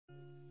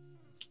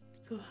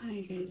So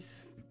hi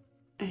guys,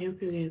 I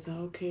hope you guys are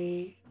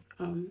okay.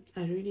 I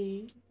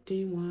really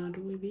didn't want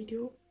to do a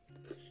video,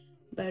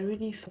 but I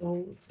really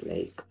felt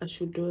like I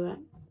should do that.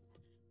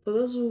 For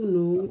those who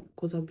know,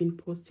 because I've been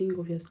posting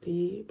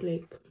obviously,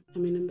 like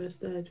I'm an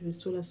ambassador at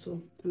Vistula,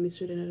 so I'm a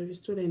student at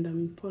Vistula and I'm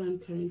in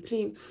Poland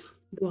currently.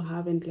 Though I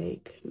haven't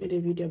like made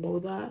a video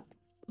about that,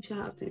 we should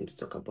have time to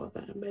talk about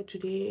that. But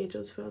today it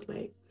just felt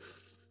like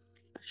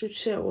I should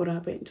share what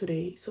happened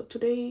today. So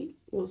today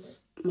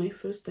was my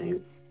first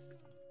time.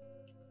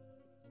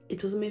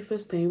 It was my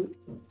first time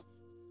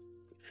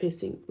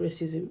facing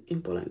racism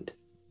in Poland.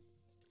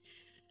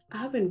 I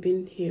haven't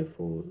been here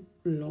for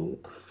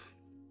long.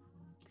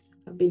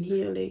 I've been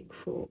here like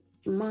for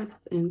a month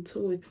and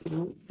 2 weeks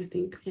now, I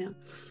think, yeah.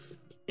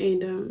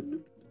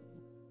 And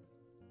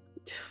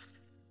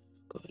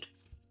God.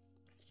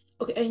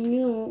 Okay, I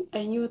knew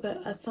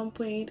that at some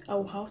point I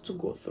will have to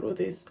go through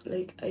this.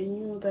 Like I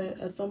knew that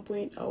at some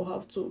point I will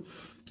have to,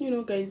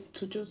 guys,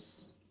 to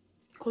just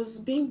because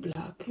being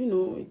black,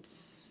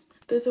 it's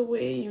there's a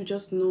way you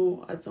just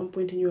know at some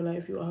point in your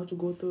life you will have to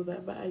go through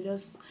that. But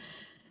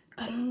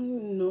I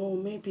don't know,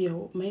 maybe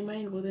my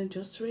mind wasn't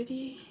just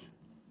ready.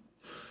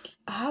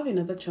 I have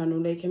another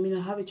channel, I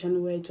have a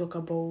channel where I talk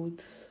about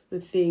the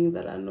thing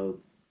that I know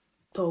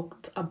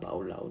talked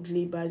about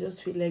loudly, but I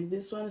just feel like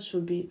this one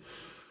should be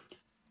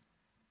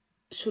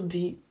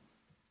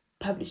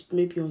published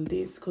maybe on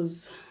this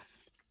because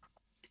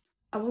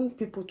I want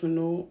people to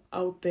know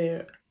out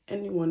there,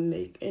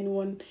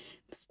 anyone,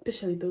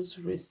 especially those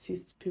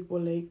racist people,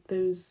 like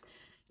there's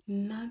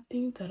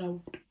nothing that I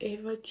would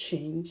ever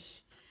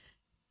change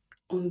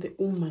on the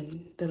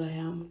woman that I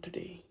am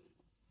today.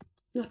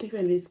 Not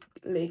even this,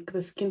 like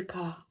the skin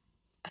color.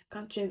 I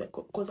can't change that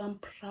because I'm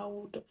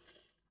proud.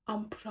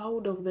 I'm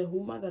proud of the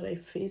woman that I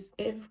face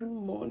every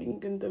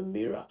morning in the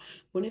mirror.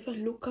 Whenever I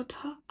look at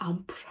her,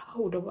 I'm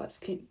proud of her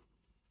skin.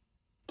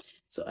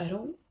 So I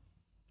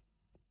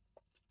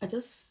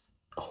just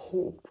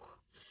hope,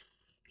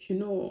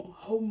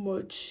 how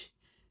much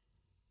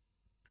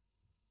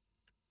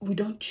we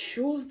don't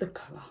choose the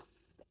color.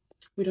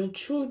 We don't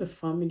choose the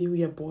family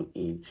we are born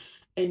in.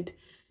 And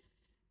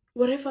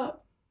whatever,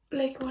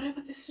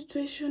 whatever the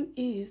situation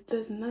is,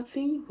 there's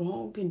nothing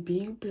wrong in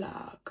being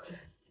black.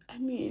 I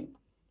mean,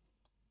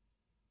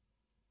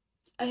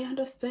 I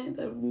understand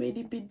that it may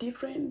be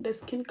different, the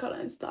skin color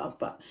and stuff,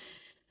 but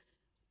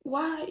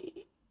why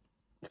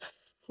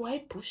why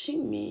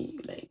pushing me?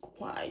 Like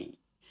why?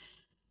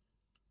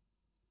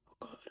 Oh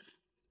God.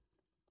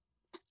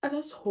 I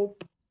just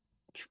hope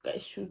you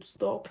guys should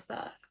stop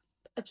that.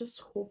 I just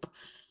hope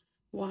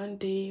one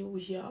day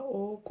we are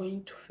all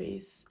going to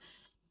face,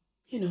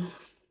 you know,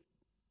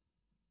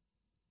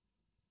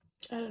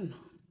 I don't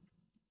know.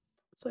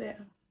 So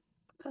yeah,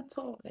 that's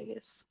all I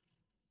guess.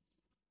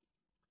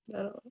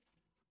 That all.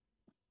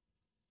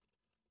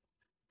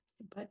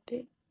 Bad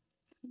day.